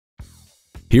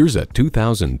Here's a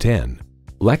 2010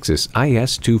 Lexus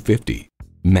IS 250.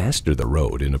 Master the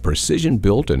road in a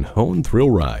precision-built and honed thrill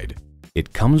ride.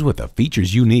 It comes with the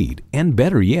features you need and,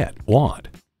 better yet, want.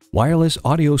 Wireless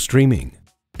audio streaming,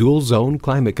 dual-zone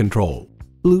climate control,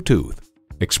 Bluetooth,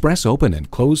 express open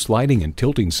and closed sliding and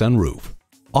tilting sunroof,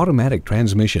 automatic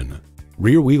transmission,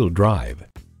 rear-wheel drive,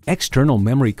 external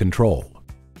memory control,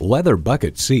 leather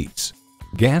bucket seats,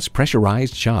 gas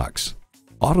pressurized shocks,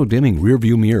 auto-dimming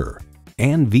rearview mirror,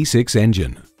 and V6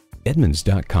 engine.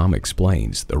 Edmunds.com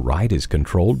explains the ride is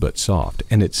controlled but soft,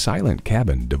 and its silent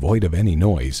cabin, devoid of any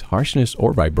noise, harshness,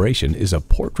 or vibration, is a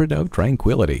portrait of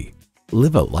tranquility.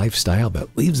 Live a lifestyle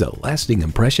that leaves a lasting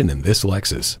impression in this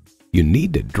Lexus. You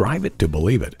need to drive it to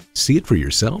believe it. See it for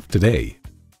yourself today.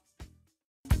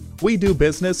 We do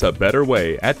business a better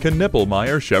way at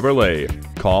Knippelmier Chevrolet.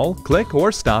 Call, click,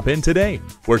 or stop in today.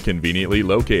 We're conveniently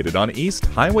located on East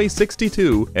Highway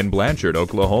 62 in Blanchard,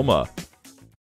 Oklahoma.